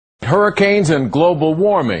Hurricanes and global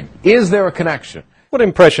warming. Is there a connection? What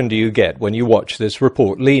impression do you get when you watch this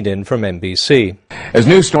report lead-in from NBC? As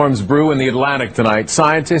new storms brew in the Atlantic tonight,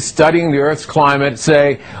 scientists studying the Earth's climate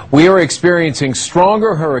say we are experiencing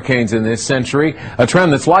stronger hurricanes in this century, a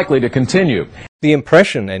trend that's likely to continue. The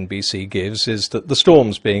impression NBC gives is that the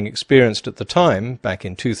storms being experienced at the time, back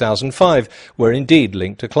in 2005, were indeed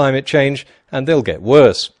linked to climate change, and they'll get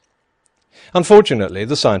worse. Unfortunately,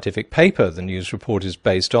 the scientific paper the news report is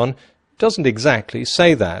based on doesn't exactly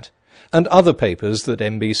say that. And other papers that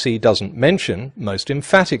NBC doesn't mention most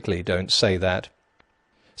emphatically don't say that.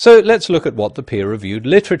 So let's look at what the peer-reviewed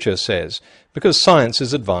literature says, because science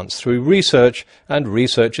is advanced through research, and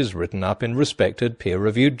research is written up in respected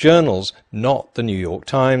peer-reviewed journals, not the New York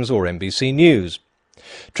Times or NBC News.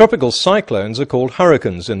 Tropical cyclones are called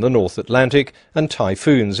hurricanes in the North Atlantic and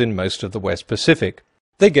typhoons in most of the West Pacific.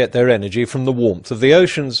 They get their energy from the warmth of the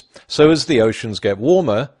oceans, so as the oceans get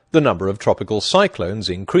warmer, the number of tropical cyclones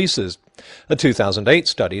increases. A 2008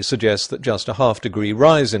 study suggests that just a half-degree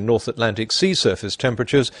rise in North Atlantic sea surface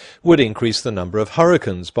temperatures would increase the number of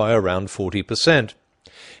hurricanes by around 40%.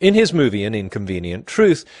 In his movie An Inconvenient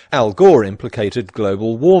Truth, Al Gore implicated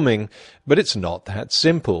global warming, but it's not that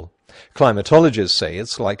simple. Climatologists say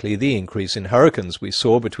it's likely the increase in hurricanes we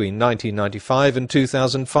saw between 1995 and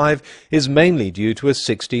 2005 is mainly due to a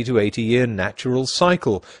 60 to 80-year natural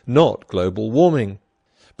cycle, not global warming.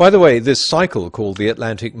 By the way, this cycle, called the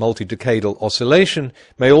Atlantic Multi-Decadal Oscillation,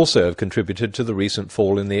 may also have contributed to the recent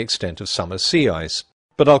fall in the extent of summer sea ice,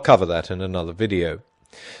 but I'll cover that in another video.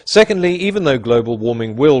 Secondly, even though global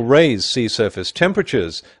warming will raise sea surface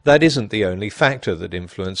temperatures, that isn't the only factor that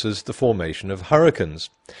influences the formation of hurricanes.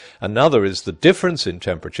 Another is the difference in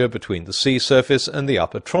temperature between the sea surface and the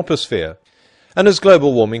upper troposphere. And as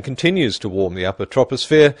global warming continues to warm the upper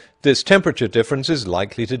troposphere, this temperature difference is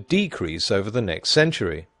likely to decrease over the next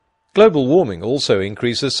century. Global warming also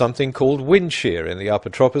increases something called wind shear in the upper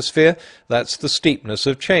troposphere. That's the steepness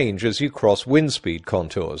of change as you cross wind speed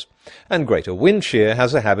contours. And greater wind shear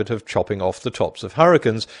has a habit of chopping off the tops of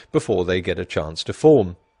hurricanes before they get a chance to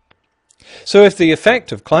form. So if the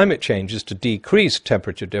effect of climate change is to decrease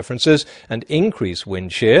temperature differences and increase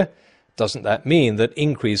wind shear, doesn't that mean that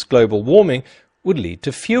increased global warming would lead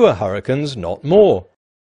to fewer hurricanes, not more?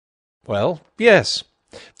 Well, yes.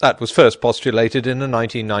 That was first postulated in a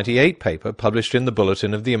 1998 paper published in the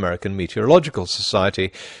Bulletin of the American Meteorological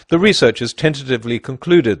Society. The researchers tentatively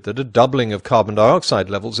concluded that a doubling of carbon dioxide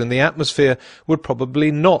levels in the atmosphere would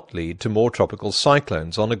probably not lead to more tropical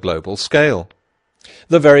cyclones on a global scale.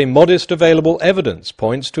 The very modest available evidence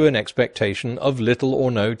points to an expectation of little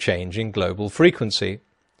or no change in global frequency.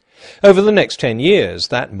 Over the next 10 years,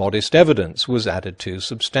 that modest evidence was added to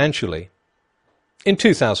substantially. In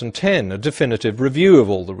 2010, a definitive review of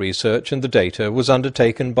all the research and the data was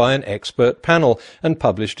undertaken by an expert panel and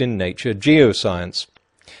published in Nature Geoscience.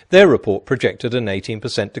 Their report projected an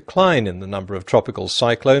 18% decline in the number of tropical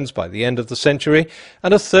cyclones by the end of the century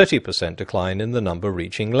and a 30% decline in the number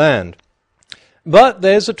reaching land. But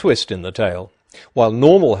there's a twist in the tale. While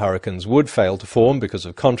normal hurricanes would fail to form because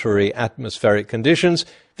of contrary atmospheric conditions,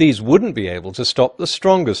 these wouldn't be able to stop the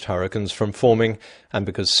strongest hurricanes from forming, and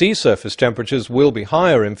because sea surface temperatures will be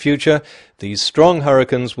higher in future, these strong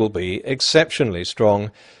hurricanes will be exceptionally strong.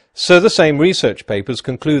 So the same research papers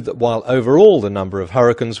conclude that while overall the number of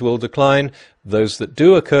hurricanes will decline, those that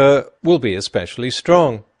do occur will be especially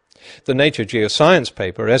strong. The Nature Geoscience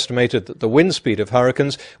paper estimated that the wind speed of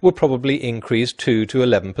hurricanes would probably increase 2 to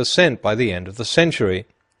 11% by the end of the century.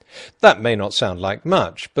 That may not sound like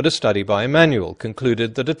much, but a study by Emmanuel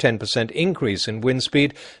concluded that a 10% increase in wind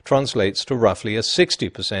speed translates to roughly a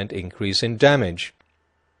 60% increase in damage.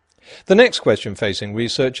 The next question facing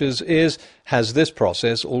researchers is, has this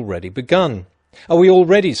process already begun? Are we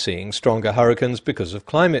already seeing stronger hurricanes because of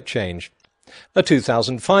climate change? A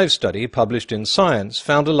 2005 study published in Science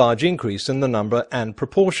found a large increase in the number and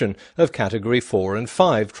proportion of Category 4 and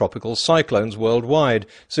 5 tropical cyclones worldwide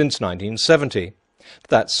since 1970.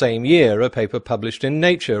 That same year, a paper published in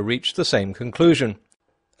Nature reached the same conclusion.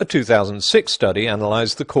 A 2006 study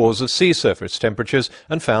analyzed the cause of sea surface temperatures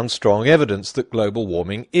and found strong evidence that global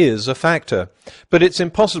warming is a factor. But it's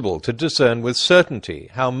impossible to discern with certainty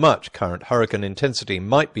how much current hurricane intensity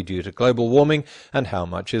might be due to global warming and how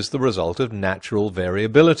much is the result of natural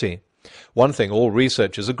variability. One thing all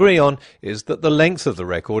researchers agree on is that the length of the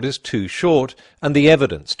record is too short and the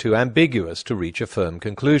evidence too ambiguous to reach a firm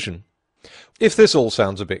conclusion. If this all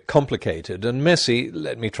sounds a bit complicated and messy,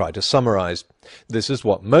 let me try to summarize. This is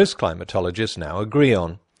what most climatologists now agree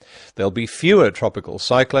on. There'll be fewer tropical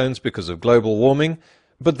cyclones because of global warming,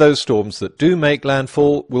 but those storms that do make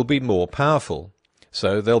landfall will be more powerful.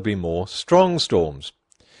 so there'll be more strong storms.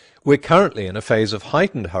 We're currently in a phase of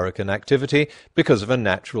heightened hurricane activity because of a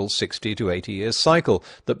natural 60 to 80 year cycle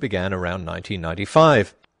that began around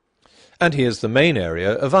 1995. And here's the main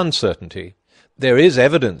area of uncertainty. There is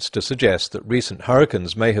evidence to suggest that recent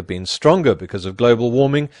hurricanes may have been stronger because of global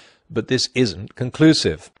warming, but this isn't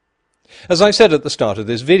conclusive. As I said at the start of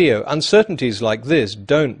this video, uncertainties like this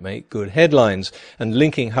don't make good headlines, and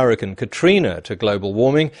linking Hurricane Katrina to global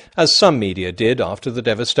warming, as some media did after the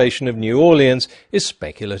devastation of New Orleans, is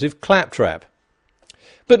speculative claptrap.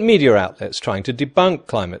 But media outlets trying to debunk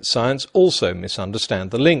climate science also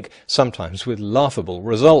misunderstand the link, sometimes with laughable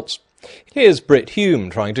results. Here's Britt Hume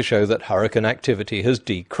trying to show that hurricane activity has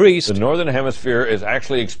decreased. The Northern Hemisphere is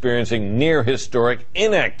actually experiencing near-historic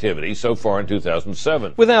inactivity so far in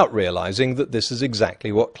 2007. Without realizing that this is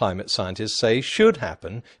exactly what climate scientists say should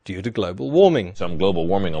happen due to global warming. Some global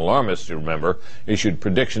warming alarmists, you remember, issued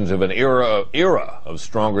predictions of an era of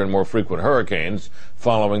stronger and more frequent hurricanes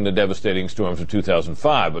following the devastating storms of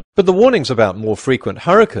 2005. But the warnings about more frequent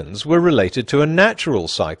hurricanes were related to a natural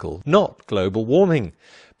cycle, not global warming.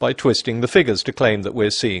 By twisting the figures to claim that we're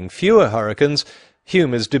seeing fewer hurricanes,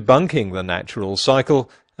 Hume is debunking the natural cycle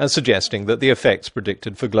and suggesting that the effects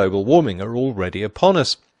predicted for global warming are already upon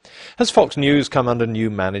us. Has Fox News come under new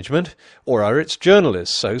management, or are its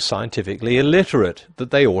journalists so scientifically illiterate that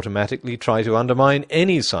they automatically try to undermine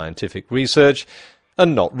any scientific research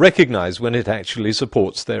and not recognize when it actually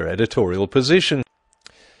supports their editorial position?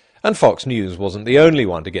 And Fox News wasn't the only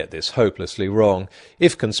one to get this hopelessly wrong.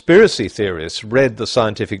 If conspiracy theorists read the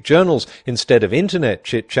scientific journals instead of internet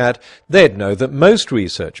chit-chat, they'd know that most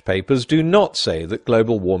research papers do not say that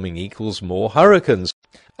global warming equals more hurricanes.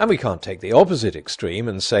 And we can't take the opposite extreme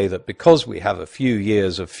and say that because we have a few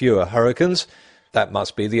years of fewer hurricanes, that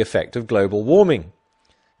must be the effect of global warming.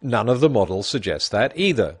 None of the models suggest that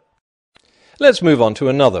either. Let's move on to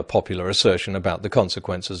another popular assertion about the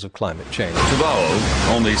consequences of climate change.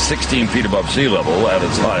 Tuvalu, only 16 feet above sea level at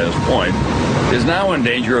its highest point, is now in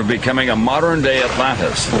danger of becoming a modern-day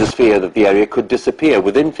Atlantis. There's fear that the area could disappear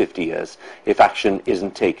within 50 years if action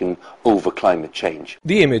isn't taken over climate change.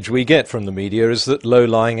 The image we get from the media is that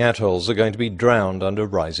low-lying atolls are going to be drowned under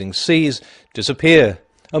rising seas, disappear,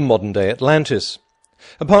 a modern-day Atlantis.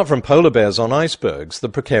 Apart from polar bears on icebergs, the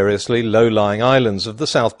precariously low-lying islands of the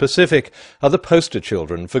South Pacific are the poster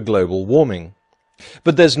children for global warming.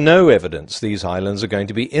 But there's no evidence these islands are going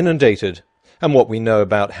to be inundated, and what we know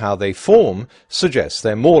about how they form suggests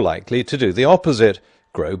they're more likely to do the opposite,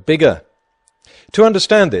 grow bigger. To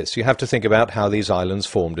understand this, you have to think about how these islands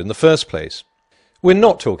formed in the first place. We're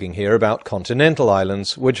not talking here about continental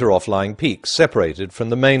islands, which are off-lying peaks separated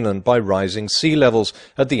from the mainland by rising sea levels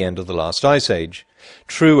at the end of the last ice age.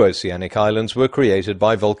 True oceanic islands were created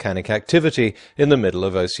by volcanic activity in the middle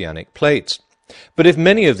of oceanic plates. But if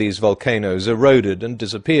many of these volcanoes eroded and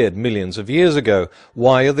disappeared millions of years ago,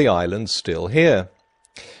 why are the islands still here?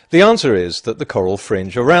 The answer is that the coral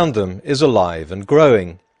fringe around them is alive and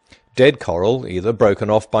growing. Dead coral, either broken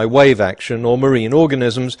off by wave action or marine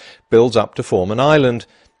organisms, builds up to form an island,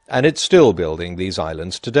 and it's still building these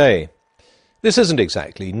islands today. This isn't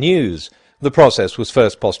exactly news. The process was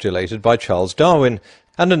first postulated by Charles Darwin,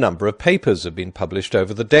 and a number of papers have been published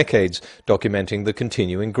over the decades documenting the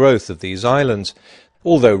continuing growth of these islands.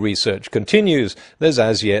 Although research continues, there's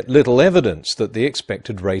as yet little evidence that the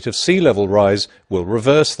expected rate of sea level rise will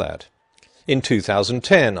reverse that. In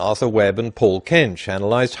 2010, Arthur Webb and Paul Kench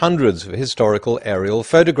analysed hundreds of historical aerial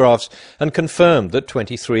photographs and confirmed that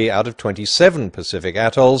 23 out of 27 Pacific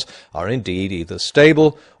atolls are indeed either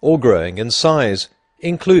stable or growing in size,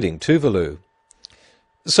 including Tuvalu.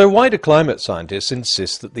 So why do climate scientists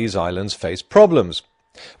insist that these islands face problems?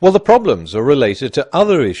 Well, the problems are related to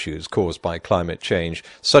other issues caused by climate change,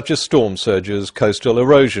 such as storm surges, coastal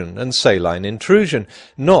erosion, and saline intrusion,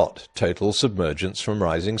 not total submergence from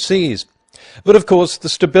rising seas. But of course, the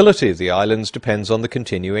stability of the islands depends on the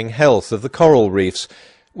continuing health of the coral reefs,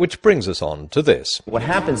 which brings us on to this. What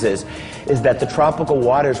happens is that the tropical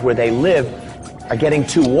waters where they live are getting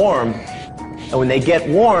too warm, and when they get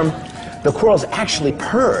warm, the corals actually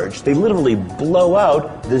purge. They literally blow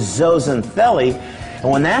out the zooxanthellae, and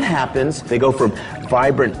when that happens, they go from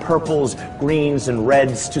vibrant purples, greens, and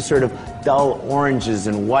reds to sort of dull oranges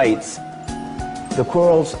and whites. The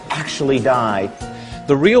corals actually die.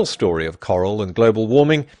 The real story of coral and global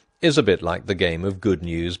warming is a bit like the game of good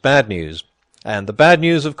news, bad news. And the bad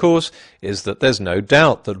news, of course, is that there's no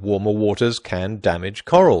doubt that warmer waters can damage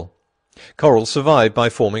coral. Corals survive by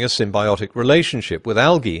forming a symbiotic relationship with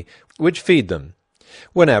algae, which feed them.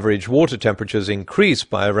 When average water temperatures increase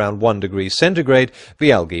by around 1 degree centigrade,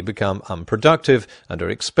 the algae become unproductive and are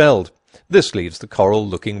expelled. This leaves the coral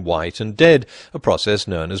looking white and dead, a process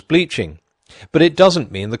known as bleaching. But it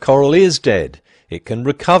doesn't mean the coral is dead. It can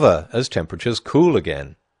recover as temperatures cool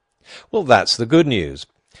again. Well, that's the good news.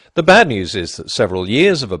 The bad news is that several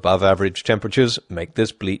years of above-average temperatures make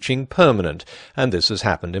this bleaching permanent, and this has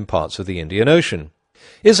happened in parts of the Indian Ocean.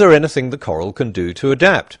 Is there anything the coral can do to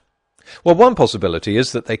adapt? Well, one possibility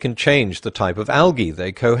is that they can change the type of algae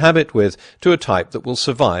they cohabit with to a type that will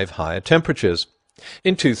survive higher temperatures.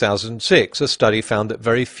 In 2006, a study found that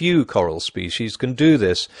very few coral species can do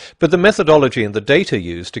this, but the methodology and the data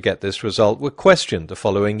used to get this result were questioned the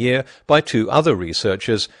following year by two other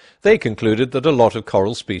researchers. They concluded that a lot of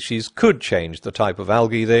coral species could change the type of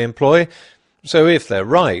algae they employ, so if they're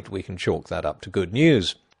right, we can chalk that up to good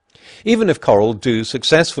news. Even if coral do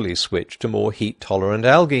successfully switch to more heat-tolerant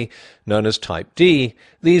algae, known as type D,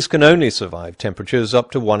 these can only survive temperatures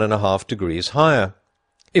up to 1.5 degrees higher.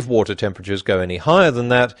 If water temperatures go any higher than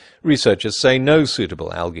that, researchers say no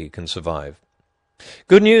suitable algae can survive.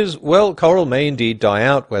 Good news? Well, coral may indeed die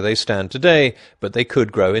out where they stand today, but they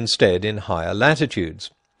could grow instead in higher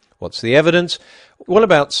latitudes. What's the evidence? Well,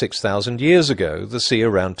 about 6,000 years ago, the sea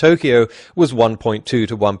around Tokyo was 1.2 to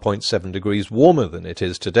 1.7 degrees warmer than it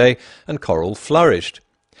is today, and coral flourished.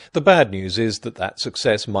 The bad news is that that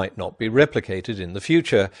success might not be replicated in the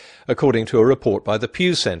future. According to a report by the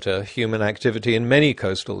Pew Center, human activity in many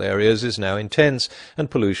coastal areas is now intense, and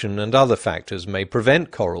pollution and other factors may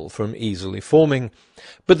prevent coral from easily forming.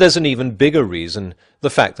 But there's an even bigger reason, the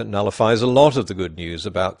fact that nullifies a lot of the good news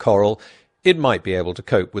about coral. It might be able to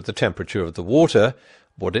cope with the temperature of the water.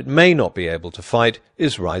 What it may not be able to fight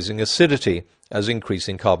is rising acidity, as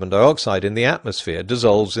increasing carbon dioxide in the atmosphere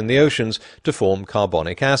dissolves in the oceans to form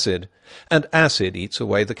carbonic acid, and acid eats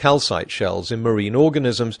away the calcite shells in marine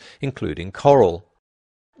organisms, including coral.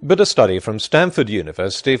 But a study from Stanford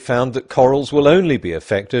University found that corals will only be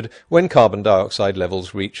affected when carbon dioxide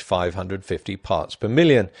levels reach 550 parts per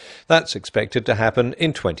million. That's expected to happen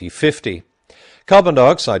in 2050. Carbon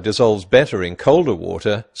dioxide dissolves better in colder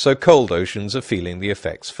water, so cold oceans are feeling the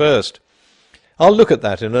effects first. I'll look at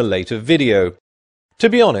that in a later video. To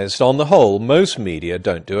be honest, on the whole, most media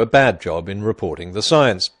don't do a bad job in reporting the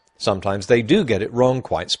science. Sometimes they do get it wrong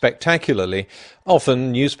quite spectacularly.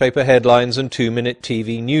 Often, newspaper headlines and 2-minute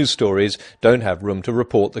TV news stories don't have room to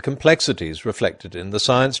report the complexities reflected in the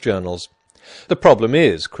science journals. The problem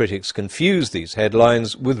is, critics confuse these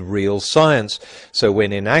headlines with real science, so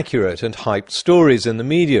when inaccurate and hyped stories in the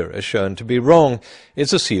media are shown to be wrong,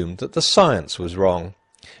 it's assumed that the science was wrong.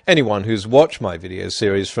 Anyone who's watched my video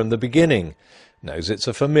series from the beginning knows it's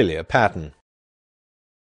a familiar pattern.